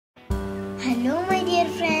Hello my dear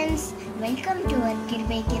friends, welcome to our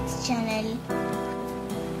Kirubai Kids channel.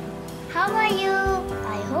 How are you?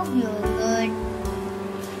 I hope you are good.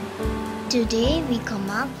 Today we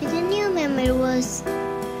come up with a new memory verse.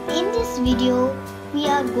 In this video, we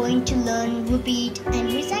are going to learn, repeat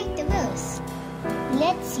and recite the verse.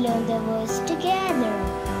 Let's learn the verse together.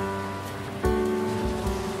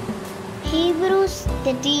 Hebrews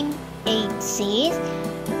 13:8 says,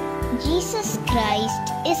 Jesus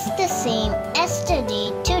Christ is the same yesterday,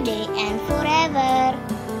 today and forever.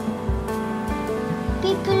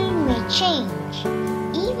 People may change,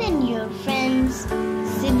 even your friends,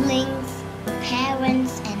 siblings,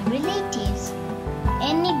 parents and relatives.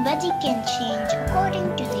 Anybody can change according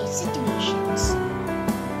to their situations.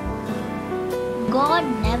 God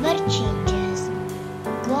never changes.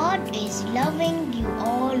 God is loving you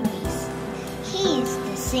always. He is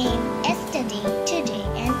the same yesterday, today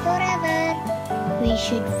and forever. We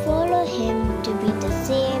should follow Him to be the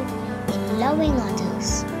same in loving others.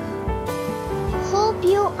 Hope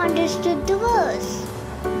you understood the verse.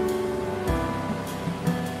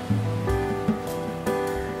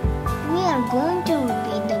 We are going to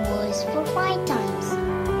repeat the verse for 5 times.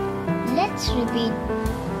 Let's repeat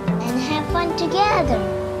and have fun together.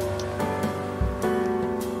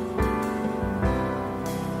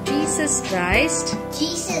 Jesus Christ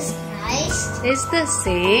is the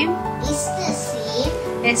same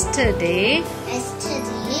yesterday,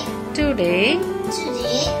 today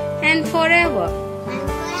and forever.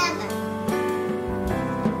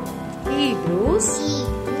 Hebrews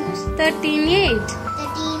 13:8.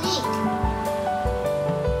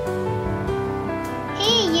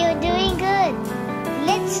 Hey, you're doing good.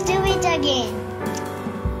 Let's do it again.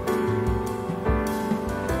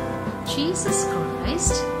 Jesus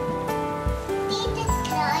Christ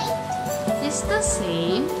is the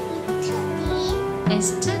same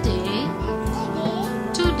yesterday,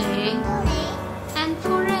 today and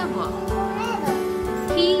forever.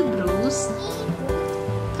 Hebrews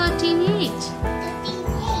 13:8.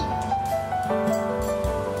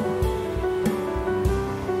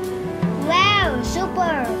 Wow,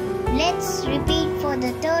 super! Let's repeat for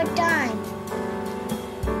the 3rd time.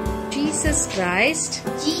 Jesus Christ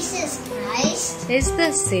is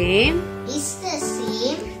the same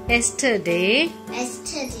yesterday,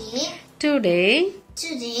 today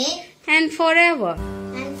and forever.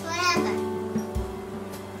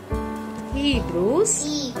 Hebrews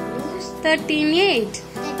 13:8.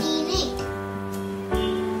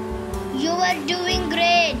 You are doing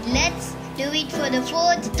great. Let's do it for the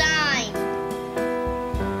 4th time.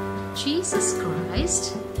 Jesus Christ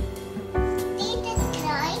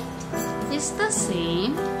is the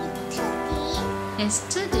same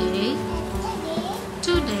yesterday,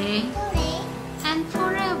 today and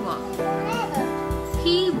forever.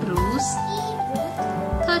 Hebrews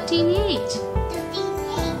 13:8.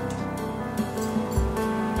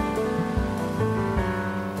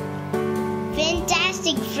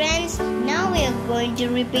 Fantastic friends. Now we are going to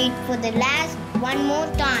repeat for the last one more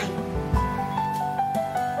time.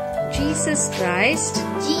 Jesus Christ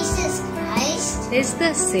is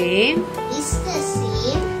the same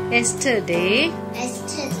yesterday,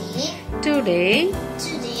 today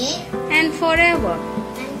and forever.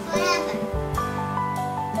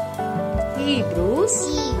 Hebrews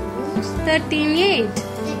 13:8.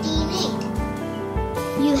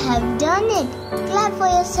 You have done it. Clap for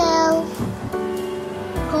yourself.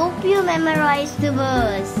 Hope you memorized the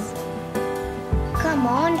verse. Come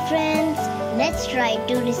on friends, let's try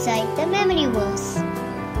to recite the memory verse.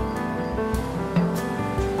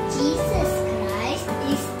 Jesus Christ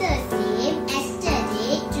is the same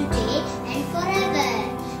yesterday, today and forever.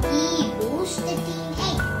 Hebrews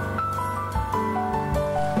 13:8.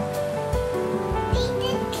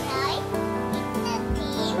 Jesus Christ is the same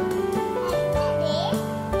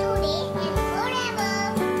yesterday, today and forever.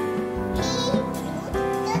 Hebrews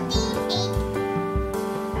 13:8.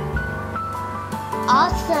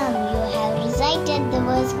 Awesome! You have recited the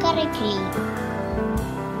verse correctly.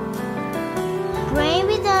 Pray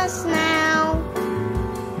with us now.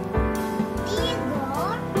 Dear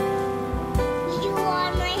God, you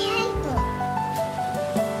are my helper.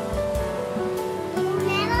 You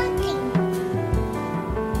never think.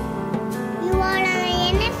 You are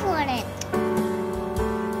an effort.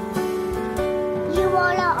 You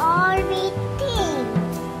are all we think.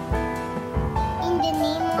 In the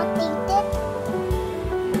name of Jesus.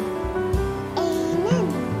 Amen.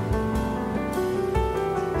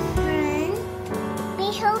 Friend, we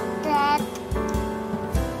hope that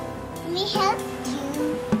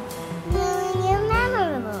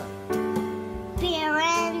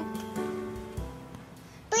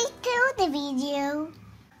the video.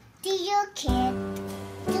 Dear kid,